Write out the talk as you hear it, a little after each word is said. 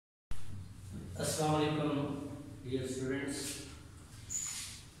अस्सलाम वालेकुम dear students.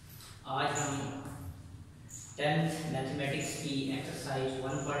 आज हम 10th मैथमेटिक्स की एक्सरसाइज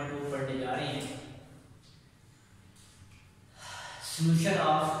 1.2 पढ़ने जा रहे हैं। Solution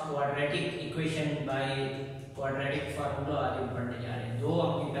of quadratic equation by quadratic formula आज हम पढ़ने जा रहे हैं। दो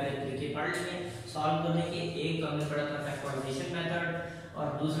हमने पहले तरीके पढ़ लिए सॉल्व करने के। एक तो हमने पढ़ा था फैक्टराइजेशन मेथड और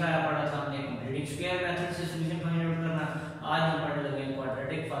दूसरा पढ़ा था हमने कंप्लीटिंग स्क्वायर मेथड से सॉल्यूशन फाइंड आउट करना। आज हम पढ़ने लगे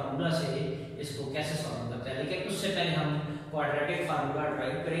क्वाड्रेटिक फार्मूला से इसको कैसे सॉल्व करते हैं, लेकिन उससे पहले हम क्वाड्रेटिक फार्मूला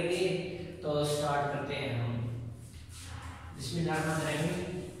ड्राइव करेंगे। तो स्टार्ट करते हैं हम। बिस्मिल्लाहिर्रहमानिर्रहीम।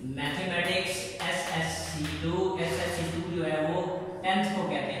 मैथमेटिक्स एसएससी2 जो है वो 10th को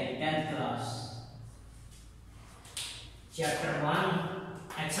कहते हैं, 10th class. Chapter 1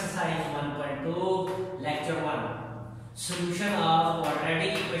 exercise 1.2 lecture 1 solution of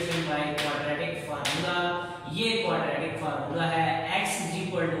quadratic equation by quadratic formula. ये क्वाड्रेटिक फार्मूला है x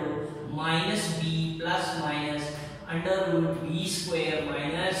minus B plus minus under root B square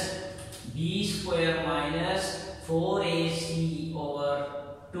minus 4ac over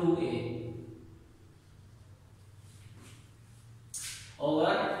 2a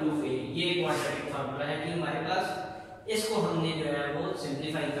ये क्वाड्रेटिक फार्मूला है कि हमारे पास। इसको हमने जो है वो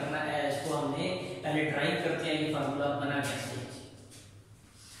सिंप्लीफाई करना है। इसको हमने पहले ड्राइव करते हैं ये फार्मूला बना कैसे।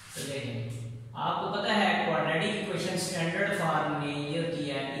 तो देखें, आपको पता है क्वाड्रेटिक इक्वेशन स्टैंडर्ड फॉर्म में ये होती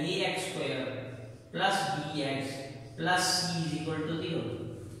है ax² plus bx plus c is equal to 0।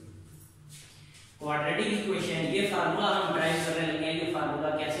 Quadratic equation ये फार्मूला हम ड्राइव करने लगे हैं। ये फार्मूला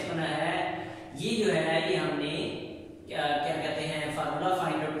कैसे बना है, ये जो है ये हमने क्या कहते हैं फार्मूला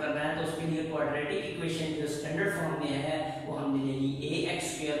फाइंड आउट करना है। तो उसके लिए क्वाड्रेटिक इक्वेशन जो स्टैंडर्ड फॉर्म में है वो हमने ले ली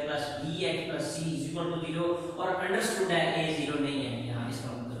ax² plus bx plus c is equal to 0 और अंडरस्टूड है a 0 नहीं है यहाँ। इसका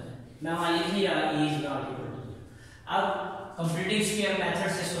मतलब है मैं मान लीजिए a is not equal to 0। अब कंप्लीटिंग स्क्वायर मेथड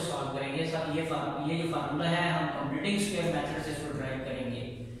से इसको सॉल्व करेंगे। सब ये जो फार्मूला है हम कंप्लीटिंग स्क्वायर मेथड से इसको ड्राइव करेंगे।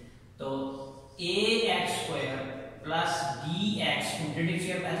 तो ax² plus bx completing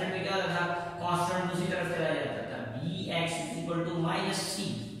square method में क्या होता था, कांस्टेंट दूसरी तरफ चला जाता था, bx is equal to minus c,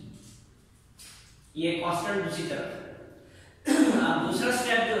 ये कांस्टेंट दूसरी तरफ। अब दूसरा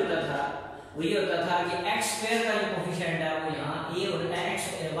स्टेप जो होता था वो ये होता था कि x² का जो कोफिशिएंट है वो यहाँ a और x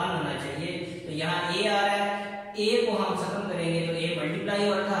 1 होना चाहिए। तो यहाँ a आ रहा है, a को हम खत्म करेंगे तो a मल्टीप्लाई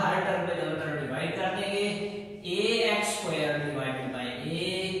हो रहा था, हर टर्म पे दोनों तरफ डिवाइड कर देंगे। ax² divided by a,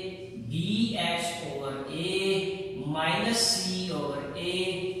 bx over a minus c over a,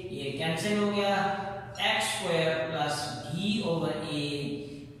 ये कैंसिल हो गया। x² plus b over a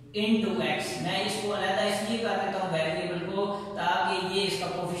into x। मैं इसको अलग इसलिए कर देता हूँ वेरिएबल को ताकि ये इसका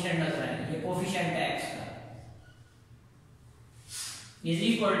कोफिशिएंट नजर आए। ये कोफिशिएंट है x का is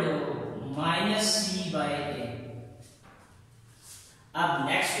equal to minus c bye a। अब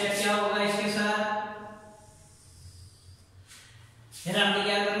नेक्स्ट स्टेप क्या होगा इसके साथ, फिर हमने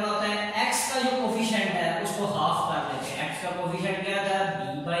क्या करना होता है, x का जो कोफिशिएंट है उसको हाफ कर लेते हैं। x का कोफिशिएंट क्या था b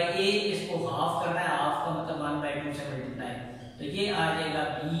बाय a, इसको हाफ करना है। हाफ का मतलब 1/2 से मल्टीप्लाई, तो ये आ जाएगा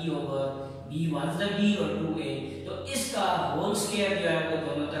b ओवर b 1 से b और 2a। तो इसका होल स्क्वायर जो है वो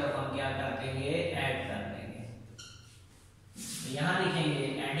दोनों तरफ हम क्या कर देंगे, ऐड कर देंगे। तो यहां लिखेंगे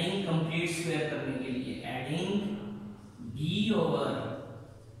एडिंग कंप्लीट स्क्वायर करने के लिए adding b over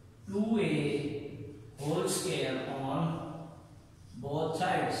 2a whole square on both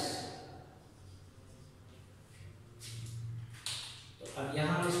sides. तो अब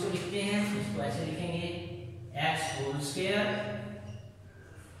यहां हम इसको लिखते हैं, इसको ऐसे लिखेंगे x whole square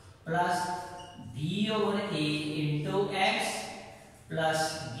plus b over a into x plus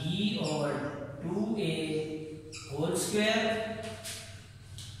b over 2a whole square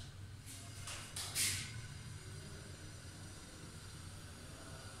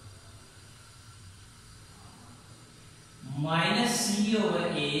minus c over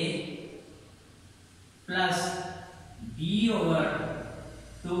a plus b over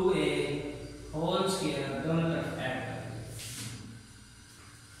 2a whole square दोनों तरफ ऐड कर देंगे।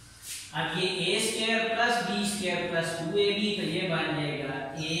 अब ये a² plus b² plus 2ab, तो ये बन जाएगा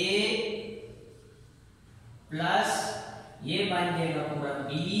a प्लस ये बन जाएगा पूरा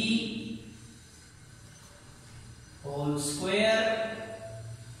b whole square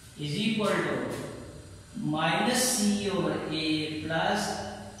is equal to minus c over a plus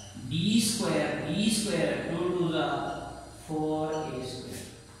b² 2 to the 4a²।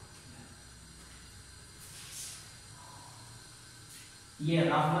 ये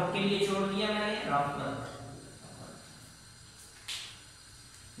रफ वर्क के लिए छोड़ दिया मैंने, रफ वर्क।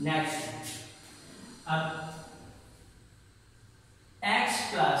 नेक्स्ट, अब x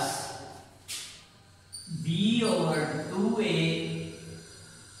plus b over 2a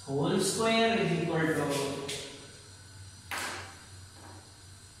whole square is equal to,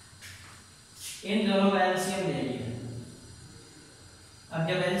 इन दोनों का एलसीएम ले लिया। अब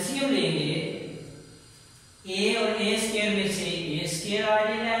जब एलसीएम लेंगे ए और ए स्क्वायर में से ए स्क्वायर आ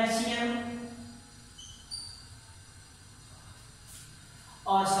जाएगा एलसीएम,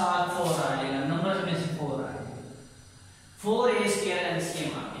 और साथ 4 आ जाएगा, नंबर्स में से 4 आ जाएगा, 4a स्क्वायर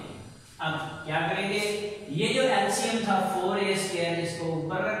एलसीएम आ गया। अब क्या करेंगे, ये जो एलसीएम था 4a स्क्वायर इसको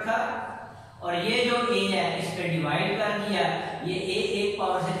ऊपर रखा, और ये जो a है इस पे डिवाइड कर दिया, ये a एक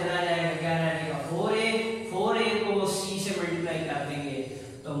पावर से चला जाएगा, क्या रहेगा 4a को c से मल्टीप्लाई कर देंगे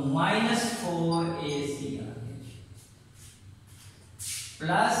तो -4ac आ गया,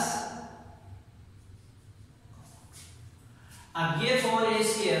 प्लस अब ये 4a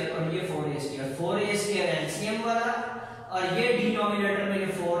स्क्वायर और ये 4a square, 4a square LCM वाला, और ये डिनोमिनेटर में जो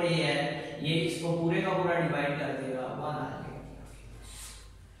 4a है ये इसको पूरे का पूरा डिवाइड कर देगा, 1 आ जाएगा।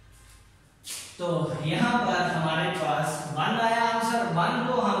 तो यहां पर हमारे पास 1 आया आंसर, 1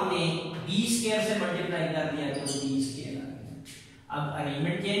 को हमने b स्क्वायर से मल्टीप्लाई कर दिया तो b स्क्वायर आ गया। अब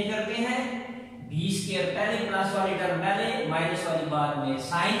अरेंजमेंट चेंज करते हैं, b स्क्वायर पहले, प्लस वाली टर्म पहले, माइनस वाली बाद में,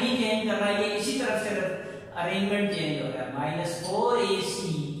 साइन ही चेंज करना है, ये इसी तरफ से अरेंजमेंट चेंज हो गया, -4ac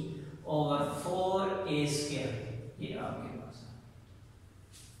ओवर 4a स्क्वायर, ये आपके पास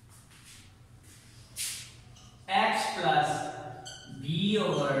x plus b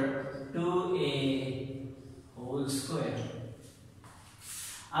over 2a whole square.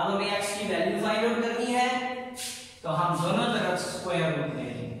 अब हमें x की वैल्यू फाइंड आउट करनी है, तो हम दोनों तरफ स्क्वायर रूट ले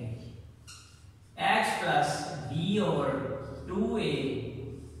लेंगे, x plus b over 2a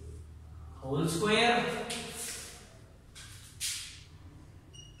whole square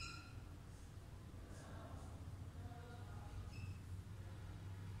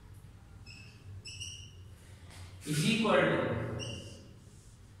is equal to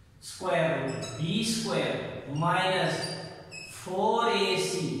square root b square minus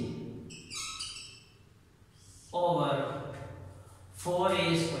 4ac over 4a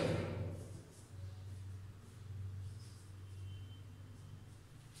square।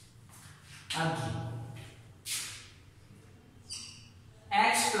 अब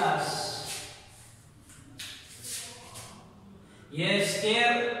x प्लस ये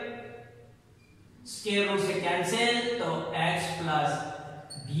स्क्वायर रूट से कैंसिल, तो x plus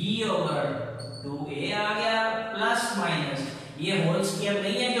b over 2a आ गया, plus minus ये whole square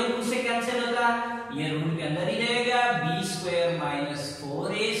नहीं है जो root से कैंसिल होता, ये रूट के अंदर ही रहेगा, b square minus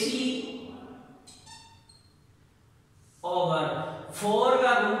 4ac over 4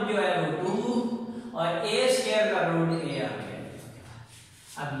 का रूट जो है वो 2 और a स्क्वायर का रूट a आ गया।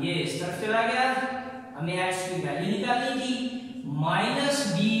 अब ये इस तरफ चला गया, हमें x की वैल्यू निकालनी थी, माइनस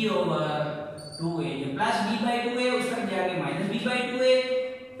b ओवर 2a, ये प्लस b बाई 2a उस तरफ जाके minus b by 2a,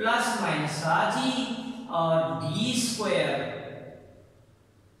 plus minus साथ ही, और b square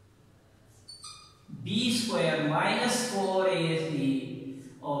minus 4ac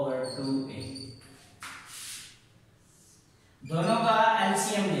over 2a, दोनों का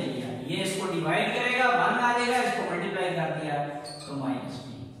एलसीएम ले लिया, ये इसको डिवाइड करेगा 1 आ जाएगा, इसको मल्टीप्लाई कर दिया तो माइनस b।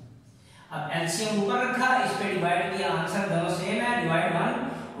 अब एलसीएम ऊपर रखा, इस पे डिवाइड किया, आंसर दोनों सेम है, डिवाइड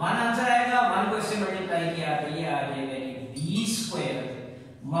 1 आंसर आएगा, 1 को इससे मल्टीप्लाई किया तो ये आ जाएगा b square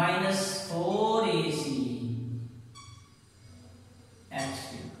minus 4ac x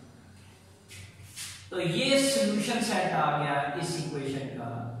cube. तो ये सॉल्यूशन सेट आ गया इस इक्वेशन का,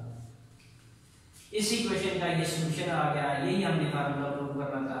 इस इक्वेशन का ये सॉल्यूशन आ गया, यही हमने फार्मूला प्रूव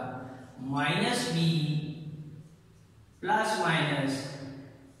करना था, minus b plus minus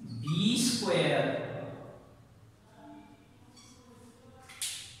b square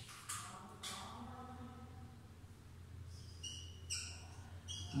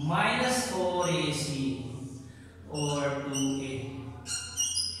 -4ac और 2a,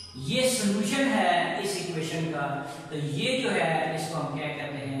 ये सॉल्यूशन है इस इक्वेशन का। तो ये जो है इसको हम क्या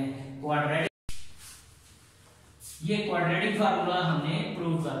कहते हैं, क्वाड्रेटिक, ये क्वाड्रेटिक फार्मूला हमने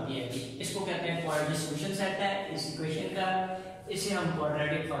प्रूव कर दिया है, इसको कहते हैं क्वाड्रेटिक सॉल्यूशन सेट है इस इक्वेशन का, इसे हम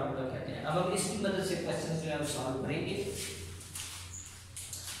क्वाड्रेटिक फार्मूला कहते हैं। अब हम इसकी मदद से क्वेश्चन जो है सॉल्व करेंगे।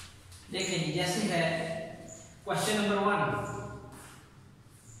 देखिए जैसे है question number 1,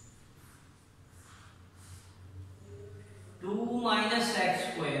 2 minus x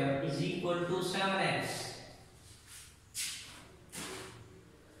square is equal to 7x।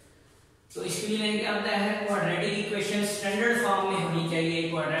 तो इसके लिए मैंने क्या बताया है, क्वाड्रेटिक इक्वेशन स्टैंडर्ड फॉर्म में होनी चाहिए,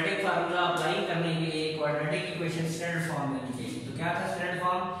 क्वाड्रेटिक फार्मूला अप्लाई करने के लिए क्वाड्रेटिक इक्वेशन स्टैंडर्ड फॉर्म में होनी चाहिए। तो क्या था स्टैंडर्ड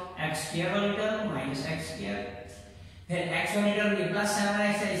फॉर्म, x स्क्वायर वाली टर्म माइनस x स्क्वायर, फिर x वाली टर्म ये प्लस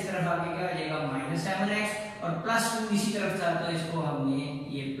 7x है, इस तरफ आके क्या आ जाएगा -7x, और +2 इसी तरफ था तो इसको हमने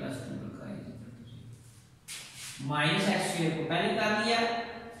ये +2 माइनस एक्स स्क्वायर को पहले कर दिया,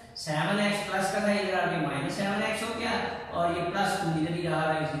 7x प्लस का था इधर आके माइनस 7x हो गया, और ये प्लस 2 इधर ही रहा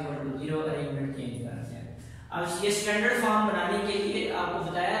is equal to 0, arrangement change कर दिया। अब ये स्टैंडर्ड फॉर्म बनाने के लिए आपको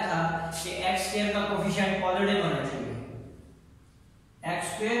बताया था कि x स्क्वायर का कोफिशिएंट पॉजिटिव होना चाहिए, x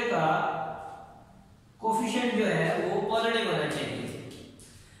स्क्वायर का कोफिशिएंट जो है वो पॉजिटिव होना चाहिए।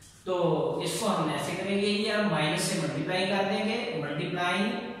 तो इसको हम ऐसे करेंगे, ये हम माइनस से मल्टीप्लाई कर देंगे,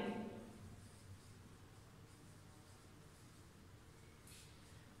 मल्टीप्लाइंग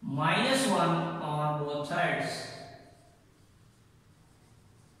 -1 on both sides,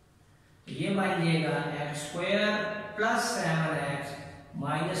 तो ये मान जाएगा x square plus 7x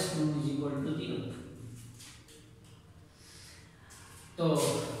minus 2 is equal to 0। तो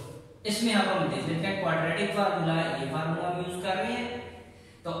इसमें अब हम देख लेते हैं क्वाड्रेटिक फार्मूला, ये फार्मूला हम यूज कर रहे हैं।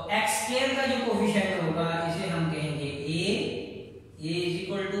 तो एक्स स्क्वायर का जो कोफिशिएंट होगा इसे हम कहेंगे a is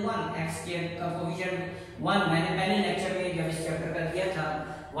equal to 1, x square का कोफिशिएंट 1, मैंने पहले लेक्चर में जब इस चैप्टर का दिया था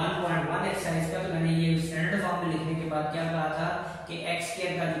 1.1 एक्सरसाइज का, तो मैंने ये स्टैंडर्ड फॉर्म में लिखने के बाद क्या कहा था कि x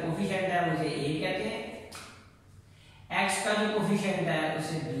स्क्वायर का जो कोफिशिएंट है उसे a कहते हैं, x का जो कोफिशिएंट है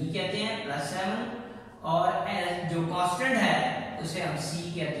उसे b कहते हैं +7, और जो कांस्टेंट है उसे हम c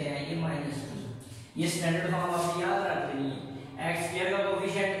कहते हैं, ये -2। ये स्टैंडर्ड फॉर्म आप याद रख लीजिए। x स्क्वायर का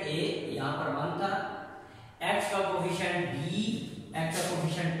कोफिशिएंट a यहां पर 1 था, x का कोफिशिएंट b, x का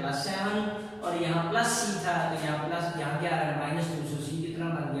कोफिशिएंट +7 और यहां प्लस c था, तो यहां प्लस यहां क्या आ रहा है -2, so c कितना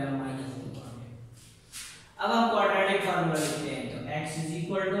बन गया -2 आ गया। अब हम क्वाड्रेटिक फार्मूला लिखते हैं, तो x is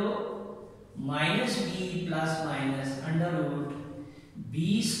equal to -b plus minus under root b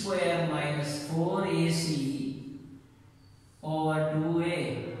square minus 4ac over 2a,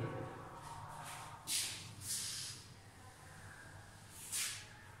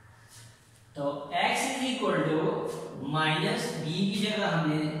 तो x is equal to minus b की जगह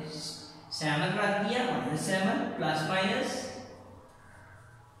हमने 7 रख दिया, -7 प्लस माइनस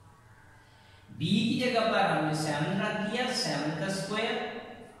b की जगह पर हमने 7 रख दिया, 7 का स्क्वायर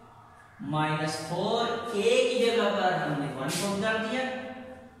 -4, a की जगह पर हमने 1 को डाल दिया,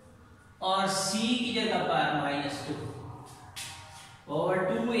 और c की जगह पर -2 over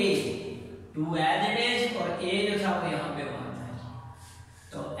 2a, 2 as it is, और a जो था वो यहां पे 1 था।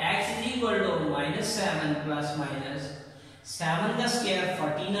 तो x is equal to -7 plus minus 7 का square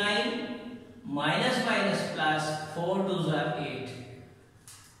 49 minus minus plus 4 2 8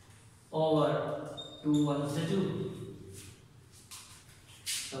 over 2 1 से 2।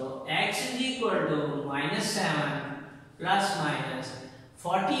 तो x is equal to -7 plus minus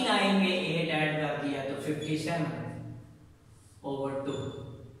 49 में 8 ऐड कर दिया तो 57 ओवर 2।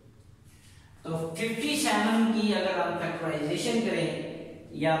 तो 57 की अगर हम फैक्टराइजेशन करें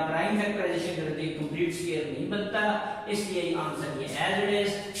या प्राइम फैक्टराइजेशन करें तो कंप्लीट स्क्वायर नहीं बनता, इसलिए आंसर ये एज इट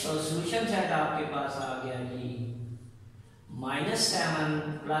इज। तो सॉल्यूशन सेट आपके पास आ गया जी -7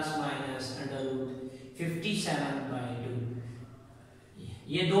 प्लस माइनस अंडर रूट 57/2।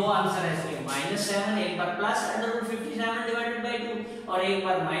 ये दो आंसर है इसके, -7 एक बार plus under root 57 divided by 2 और एक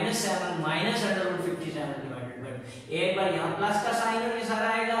बार -7 minus under root 57 divided by 2। एक बार यहाँ प्लस का साइन और ये सारा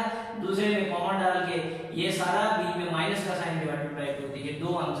आएगा, दूसरे में कॉमन डाल के ये सारा बीच में माइनस का साइन डिवाइडेड बाय 2। ये दो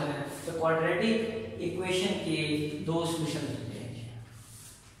आंसर है। तो क्वाड्रेटिक इक्वेशन के दो सॉल्यूशन मिलते हैं।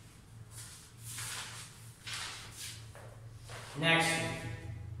 नेक्स्ट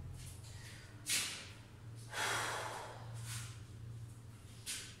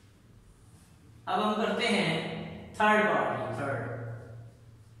अब हम करते हैं third part.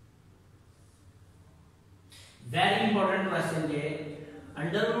 Very important question ये,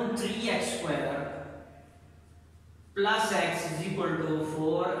 under root 3x² plus x is equal to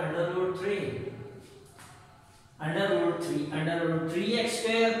 4 under root 3 under root 3x²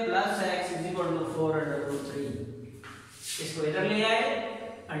 plus x is equal to 4 under root 3। इसको इधर ले आए,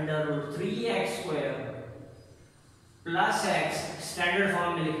 under root 3x² plus x standard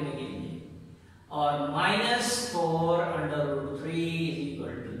form में लिखने के लिए, और -4 under root 3 is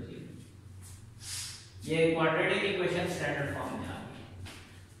equal to 0। ये क्वाड्रेटिक इक्वेशन स्टैंडर्ड फॉर्म में आ गई।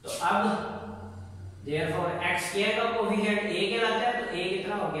 तो अब देयरफॉर x स्क्वायर का कोएफिशिएंट a कहलाता है, तो a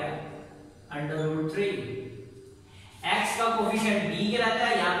कितना हो गया अंडर रूट 3। x का कोएफिशिएंट b कहलाता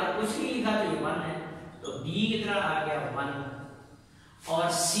है, यहां पर कुछ नहीं लिखा तो ये 1 है, तो b कितना आ गया 1, और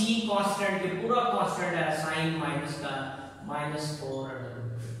c कांस्टेंट, ये पूरा कांस्टेंट है साइन माइनस का -4 अंडर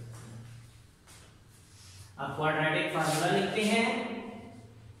रूट 3। अब क्वाड्रेटिक फार्मूला लिखते हैं,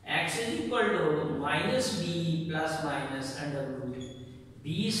 x is equal to -b plus minus under root b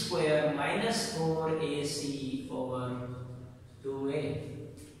square -4ac over 2a।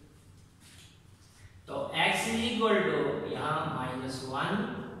 तो x इज इक्वल टू यहां -1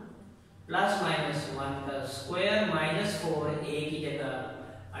 प्लस माइनस 1 का स्क्वायर माइनस 4 a की जगह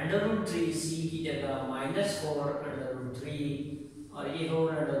अंडर रूट 3 c की जगह माइनस 4 अंडर रूट 3 और ये होल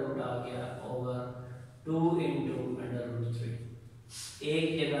अंडर रूट आ गया over 2 into under root 3 a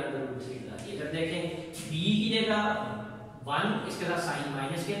की जगह अंडर रूट 3 का। इधर देखें b की जगह 1 इसके साथ साइन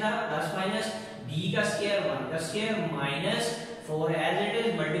माइनस के था प्लस माइनस b का स्क्वायर 1 का square minus 4 as it is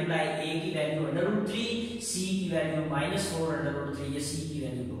multiply a की वैल्यू अंडर रूट 3 c की वैल्यू माइनस 4 अंडर रूट 3 ये c की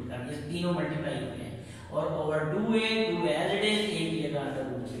वैल्यू पुट कर ये तीनों मल्टीप्लाई हो गए और over 2a 2 as it is a की जगह अंडर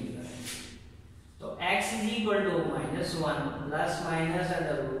रूट 3 कर। तो x is equal to minus 1 plus minus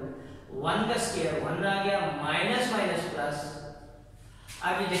under root 1 का स्क्वायर 1 आ गया माइनस माइनस प्लस।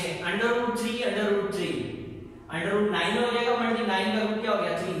 अब ये देखें under root 3 under root 3 under root 9 हो जाएगा मल्टी 9 का रूट क्या हो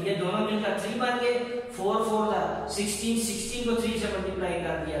गया 3 ये दोनों मिलकर 3 बन गए 4 4 था 16 को 3 से मल्टीप्लाई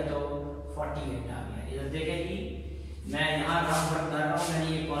कर दिया तो 48 आ गया। इधर देखें जी मैं यहाँ रफ वर्क कर रहा हूँ मैंने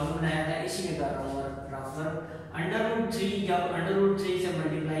ये कॉलम बनाया था इसी में कर रहा हूँ और रफ वर्क अंडर रूट 3 जब अंडर रूट 3 से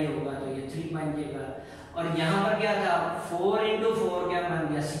मल्टीप्लाई होगा तो ये 3 बन जाएगा और यहाँ पर क्या था 4 इंटू 4 क्या बन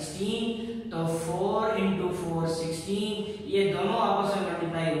गया 16 तो 4 इंटू 4 16 ये दोनों आपस में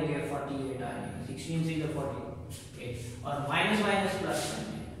मल्टीप्लाई हो गए 48 आ गया 16 3 तो 48 और minus minus plus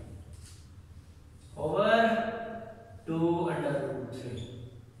over 2 under root 3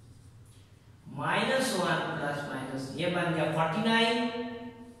 minus 1 plus minus ये बन गया 49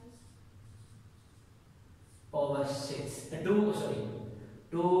 ओवर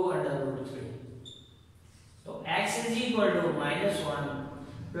 2 अंडर रूट 3। तो x is equal to minus 1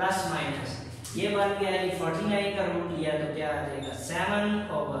 plus minus ये बन गया 49 का रूट लिया तो क्या आ जाएगा 7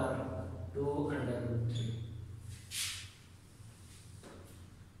 ओवर 2 अंडर रूट 3।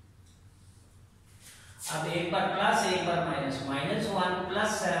 अब एक बार प्लस एक बार minus minus 1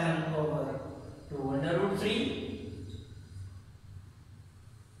 plus 7 over 2 under root 3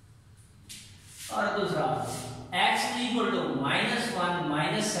 और दूसरा x is equal to minus 1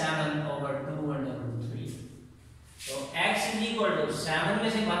 minus 7 over 2 under root 3। तो x इज इक्वल टू 7 में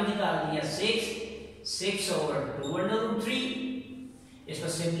से 1 निकाल दिया 6 ओवर 2 अंडर रूट 3। इसको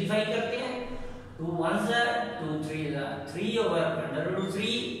सिंप्लीफाई करते हैं 2 1 2 3 3 ओवर अंडर रूट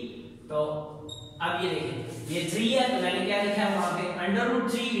 3। तो अब ये देखें ये 3 है तो मैंने क्या लिखा है वहां पे under root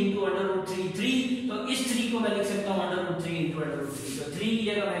 3 into under root 3 3 तो इस 3 को मैं लिख सकता हूं under root 3 into under root 3 तो 3 की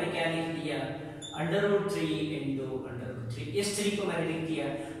जगह मैंने क्या लिख दिया under root 3 into under root 3 इस 3 को मैंने लिख दिया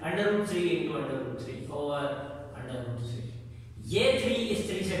under root 3 into under root 3 over under root 3। ये 3 इस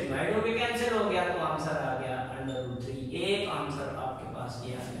 3 से डिवाइड होके कैंसिल हो गया तो आंसर आ गया अंडर रूट 3। एक आंसर आपके पास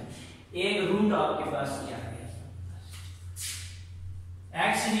ये आ गया एक रूट आपके पास ये आ गया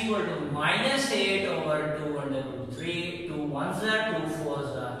x is equal to minus 8 over 2 under root 3 2 1s are 2 4s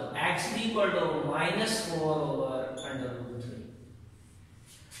are तो x is equal to minus 4 over under root 3।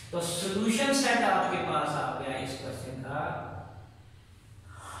 तो सॉल्यूशन सेट आपके पास आ गया इस क्वेश्चन का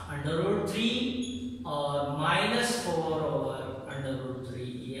अंडर रूट 3 और माइनस 4 ओवर अंडर रूट 3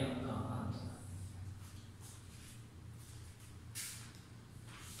 ये आपका आंसर।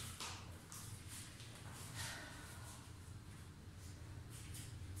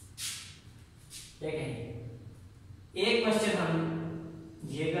 देखें एक क्वेश्चन हम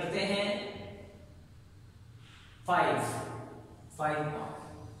ये करते हैं 5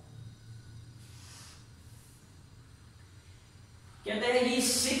 कहते हैं कि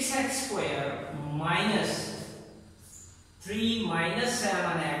 6x square minus 3 minus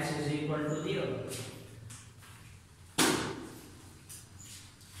 7x is equal to 0।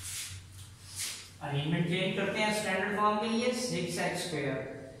 Arrangement change करते हैं स्टैंडर्ड फॉर्म के लिए 6x square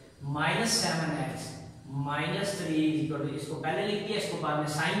minus 7x minus 3 equal to इसको पहले लिख दिया इसको बाद में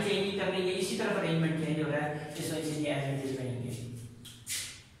साइन चेंज नहीं करने ये इसी तरफ अरेंजमेंट चेंज हो रहा है इस वजह से ये एज इट इज रहेंगे।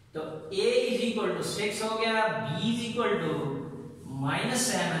 तो a इज इक्वल टू 6 हो गया b is equal to minus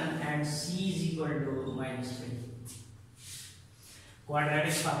 7 and c is equal to minus 3।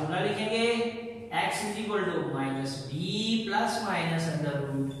 Quadratic formula लिखेंगे x is equal to minus b plus minus under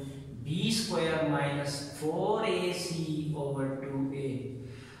root b square minus 4ac over 2a।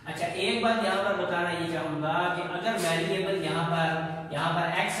 अच्छा एक बात यहाँ पर बताना ये चाहूंगा कि अगर वेरिएबल यहाँ पर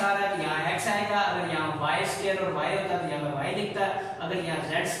x आ रहा है तो यहाँ x आएगा, अगर यहाँ y स्क्वायर और y होता तो यहाँ पर y लिखता, अगर यहाँ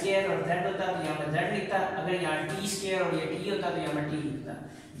z स्क्वायर और z होता तो यहाँ पर z लिखता, अगर यहाँ t स्क्वायर और ये t होता तो यहाँ पर t लिखता।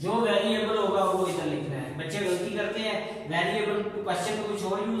 जो वेरिएबल होगा वो इधर लिखना है। बच्चे गलती करते हैं वेरिएबल क्वेश्चन में कुछ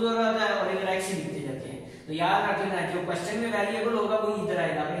और यूज हो रहा था और इधर x लिखते जाते हैं। तो याद रखना जो क्वेश्चन में वेरिएबल होगा वो इधर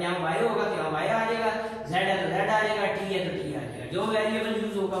आएगा, अगर यहाँ y होगा तो यहाँ y आ जाएगा, z है तो z आ जाएगा, t है तो t आ जाएगा। जो वेरिएबल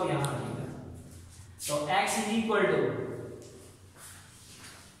यूज होगा वो यहाँ आ जाएगा। तो x is equal to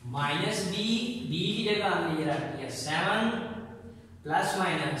minus b की जगह हमने ये रख दिया 7 plus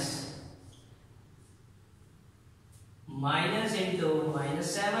minus minus into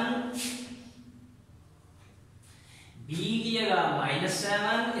 -7, b की जगह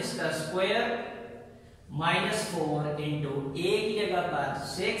 -7 इसका स्क्वायर, -4 इंटू a की जगह पर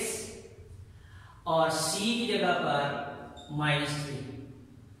 6 और c की जगह पर -3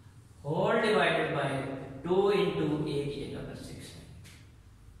 whole divided by 2 into a की जगह पर 6 है।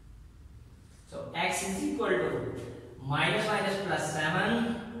 So x is equal to minus minus plus 7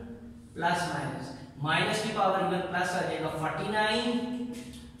 plus minus minus की पावर इवन प्लस आ जाएगा 49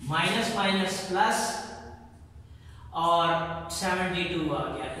 माइनस माइनस प्लस और 72 आ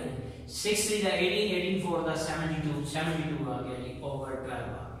गया है। 6 3 18 18 4 72 आ गया जी ओवर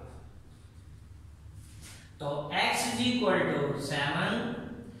 12 आ गया। तो x is equal to 7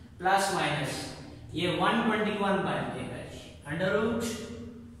 plus minus ये 121 बन जाएगा जी under root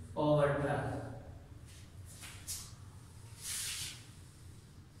over 12।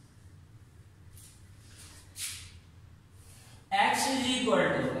 x is equal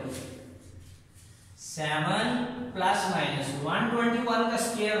to 7 plus minus 121 का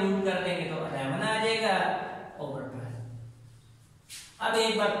स्क्वायर रूट कर देंगे तो 11 आ जाएगा ओवर 12। अब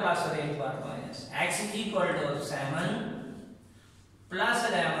एक बार प्लस और एक बार minus, x is equal to 7 plus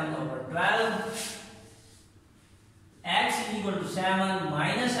 11 over 12, x is equal to 7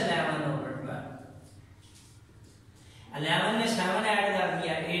 minus 11 over 12। 11 में 7 ऐड कर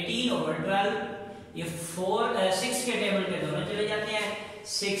दिया 18 ओवर 12। ये 6 के टेबल के दोनों चले जाते हैं,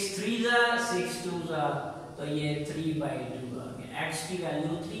 6 3 6 2 तो ये 3/2 आ गया। x की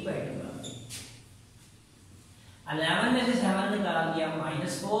वैल्यू 3/2 आ गई। 11 में से 7 निकाल दिया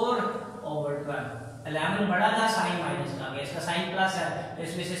 -4 ओवर 12। 11 बड़ा था, साइन माइनस का आ गया, इसका साइन प्लस है तो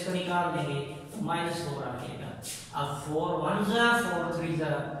इसमें से इसको निकाल देंगे तो -4 आ जाएगा। अब 4 1 4 3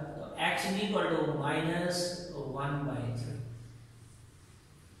 तो x is equal to -1/3।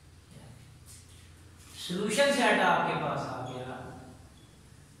 Solution set आपके पास आ गया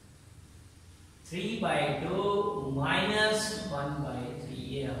 3/2 -1/3,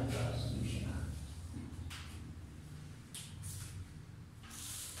 ये आपका सॉल्यूशन है।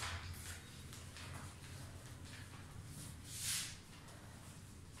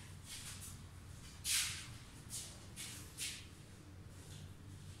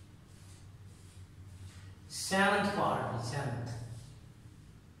 Seventh part,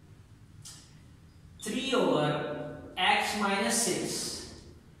 3 over x minus 6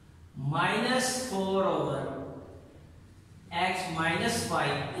 minus 4 over x minus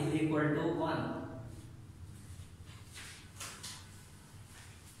 5 is equal to 1।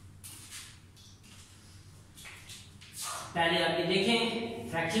 पहले आप ये देखें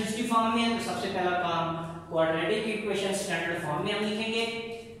फ्रैक्शंस की फॉर्म में है तो सबसे पहला काम क्वाड्रेटिक इक्वेशन स्टैंडर्ड फॉर्म में हम लिखेंगे।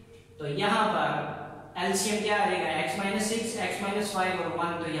 तो यहां पर एलसीएम क्या आएगा, x minus 6 x minus 5 और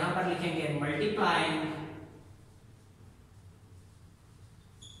 1, तो यहां पर लिखेंगे multiplying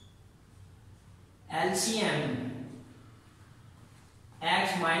LCM x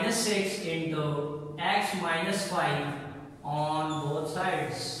minus 6 into x minus 5 on both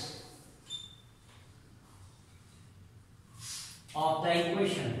sides of the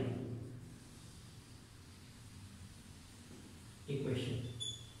equation।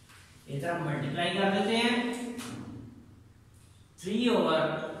 इधर हम मल्टीप्लाई कर देते हैं 3 over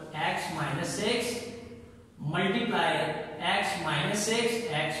x minus 6 multiply x minus 6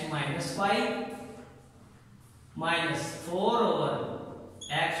 x minus 5 minus 4 over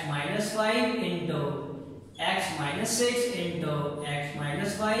x minus 5 into x minus 6 into x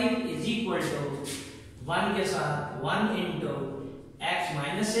minus 5 is equal to 1 के साथ 1 into x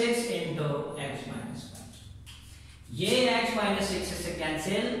minus 6 into x minus 5। ये x minus 6 से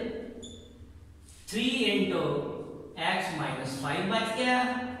cancel, 3 into x minus 5 बच गया,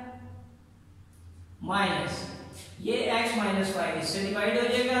 minus ये x minus 5 इससे divide हो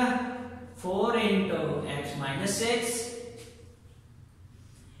जाएगा, 4 into x minus 6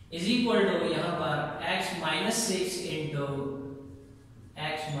 is equal to यहां पर x minus 6 into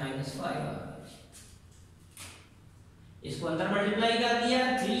x minus 5। इसको अंदर मल्टीप्लाई कर दिया,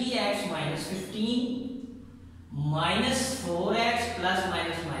 3x minus 15 minus 4x plus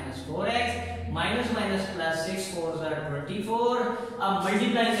minus minus 4x minus minus plus 6 4 24। अब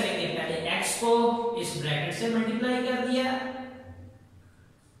मल्टीप्लाई करेंगे, पहले x को इस ब्रैकेट से मल्टीप्लाई कर दिया,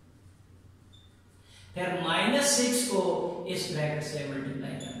 फिर -6 को इस ब्रैकेट से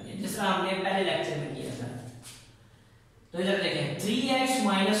मल्टीप्लाई कर दिया, जिस तरह हमने पहले लेक्चर में किया था। तो इधर देखें 3x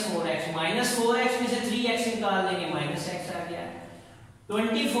minus 4x में से 3x निकाल देंगे, -x आ गया,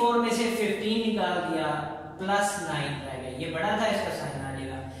 24 में से 15 निकाल दिया, +9 रह गया, ये बड़ा था इसका साइन आ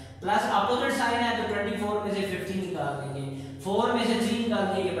जाएगा, प्लस अपोजिट साइन है तो 24 में से 15 निकाल देंगे, 4 में से 3 निकाल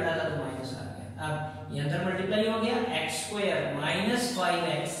देंगे, ये बड़ा था तो माइनस आ गया। अब ये अंदर मल्टीप्लाई हो गया, x square minus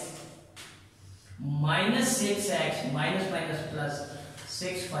 5x minus 6x minus minus plus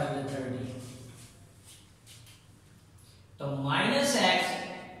 6 5 30, तो minus x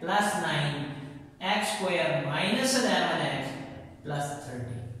plus 9 x square minus 11x plus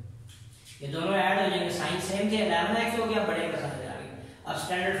 30, ये दोनों ऐड हो जाएंगे, साइन सेम थे, 11x हो गया, बड़े का साइन आ गया। अब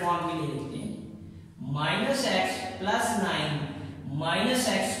स्टैंडर्ड फॉर्म के लिए लिखते हैं minus x plus 9 minus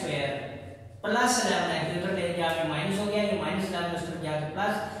x square plus 11x, इधर ले जाके माइनस हो गया, ये माइनस 11 उस तरफ जाके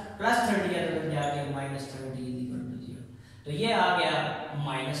प्लस 30 है, उधर जाके माइनस 30 इक्वल टू 0, तो ये आ गया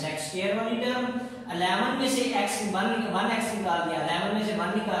माइनस एक्स स्क्वायर वाली टर्म। 11 में से x 1x निकाल दिया, 11 में से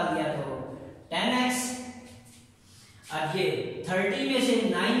 1 निकाल दिया तो 10x। अब ये 30 में से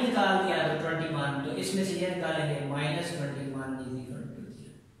 9 निकाल दिया तो 21, तो इसमें से ये निकालेंगे माइनस 21 इक्वल टू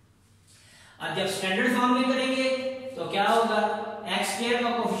 0। अब जब स्टैंडर्ड फॉर्म में करेंगे तो क्या होगा, एक्स स्क्वायर का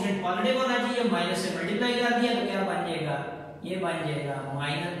कोफिशिएंट पॉजिटिव होना चाहिए, माइनस से मल्टीप्लाई कर दिया तो क्या बन जाएगा, ये बन जाएगा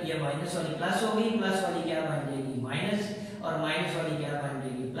माइनस, ये माइनस वाली प्लस हो गई, प्लस वाली क्या बन जाएगी माइनस, और माइनस वाली क्या बन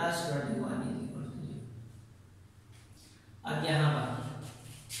जाएगी प्लस 21 इक्वल टू 0। अब यहां पर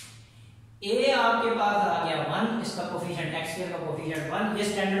a आपके पास आ गया 1, इसका कोफिशिएंट x स्क्वायर का कोफिशिएंट 1, ये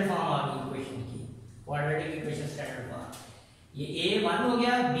स्टैंडर्ड फॉर्म आ गई इक्वेशन की, क्वाड्रेटिक इक्वेशन स्टैंडर्ड फॉर्म, ये a 1 हो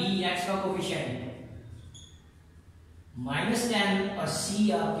गया, b x का कोफिशिएंट -10 और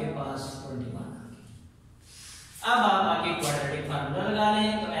c आपके पास 21 आ गया। अब आप आगे क्वाड्रेटिक फार्मूला लगा लें,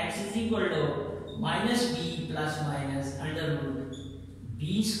 तो x is equal to minus B plus minus under root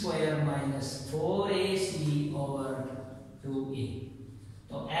B square minus 4ac over 2a,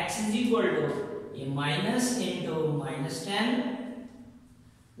 तो x इज इक्वल टू ये माइनस इंटू -10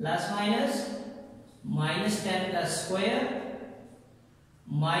 प्लस माइनस -10 का स्क्वायर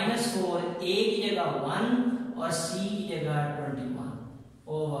 -4 a की जगह 1 और c की जगह 21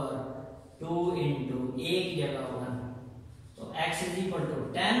 ओवर 2 इंटू a की जगह 1, तो x is equal to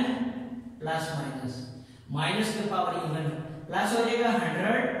 10 plus minus के पावर इवन प्लस हो जाएगा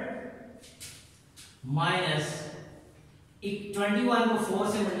 100 माइनस 21 को 4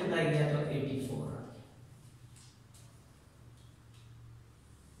 से मल्टीप्लाई किया तो 84 आ गया,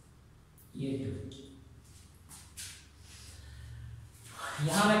 ये 2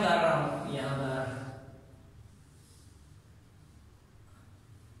 यहां मैं कर रहा हूं, यहां पर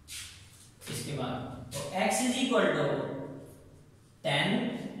इसके बाद तो x is equal to 10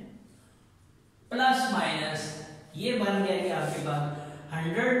 plus minus, ये बन गया कि आपके पास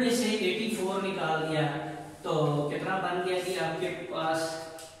 100 में से 84 निकाल दिया तो कितना बन गया कि आपके पास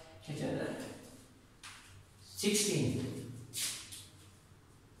 16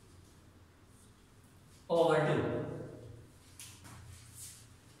 ओवर 2।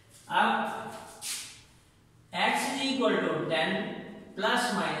 अब x is equal to 10 plus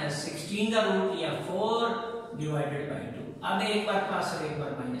minus 16 का रूट लिया 4 डिवाइडेड बाय 2, अब एक बार प्लस और एक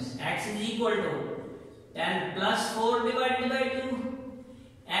बार minus, x is equal to 10 plus 4 divided by 2,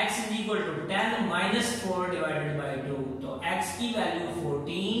 x is equal to 10 minus 4 divided by 2, तो x की वैल्यू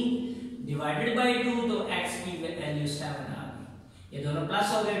 14 डिवाइडेड बाय 2, तो x की वैल्यू 7 आ गई, ये दोनों प्लस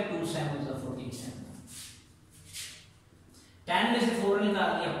हो गए, 2 7 14, 10 में से 4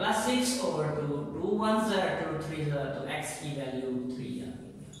 निकाल दिया प्लस 6 ओवर 2, 2 1 2 3, तो x की वैल्यू 3 आ गई।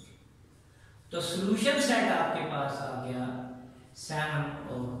 तो सॉल्यूशन सेट आपके पास आ गया 7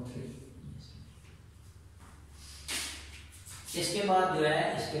 ओवर 3। इसके बाद जो है,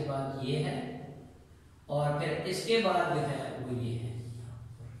 इसके बाद ये है, और फिर इसके बाद जो है वो ये है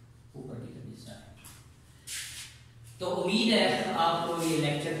ऊपर की साइड। तो उम्मीद है आपको ये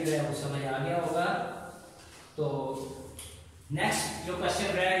लेक्चर जो है वो समझ आ गया होगा। तो नेक्स्ट जो क्वेश्चन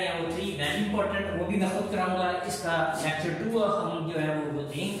रह गया वो 3 वेरी इंपॉर्टेंट, वो भी मैं खुद कराऊंगा, इसका लेक्चर 2 हम जो है वो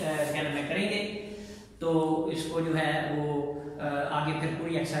में करेंगे, तो इसको जो है वो आगे फिर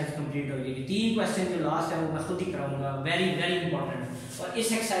पूरी एक्सरसाइज कंप्लीट हो जाएगी। 3 क्वेश्चन जो लास्ट है वो मैं खुद ही कराऊंगा, वेरी वेरी इंपॉर्टेंट। और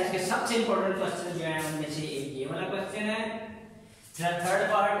इस एक्सरसाइज के सबसे इंपॉर्टेंट क्वेश्चन जो है उनमें से एक ये वाला क्वेश्चन है, थर्ड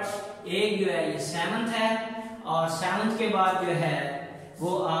पार्ट, एक जो है ये 7th है, और 7th के बाद जो है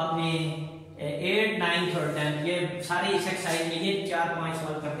वो आपने 8 9th और 10th ये सारे इस एक्सरसाइज में ये 4-5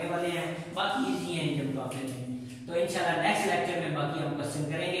 सवाल करने वाले हैं, बाकी इजी हैं इनके मुकाबले में। तो इंशाल्लाह नेक्स्ट लेक्चर में बाकी हम क्वेश्चन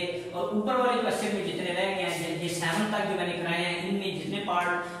करेंगे, और ऊपर वाले क्वेश्चन में जितने रह गए हैं, ये 7 तक जो मैंने कराए हैं, इनमें जितने पार्ट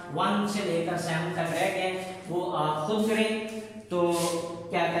 1 से लेकर 7 तक रह गए वो आप खुद करें। तो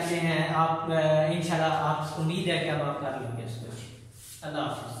क्या कहते हैं आप इंशाल्लाह, आप उम्मीद है कि अब आप कर लेंगे इसको। अल्लाह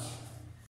हाफ़िज़।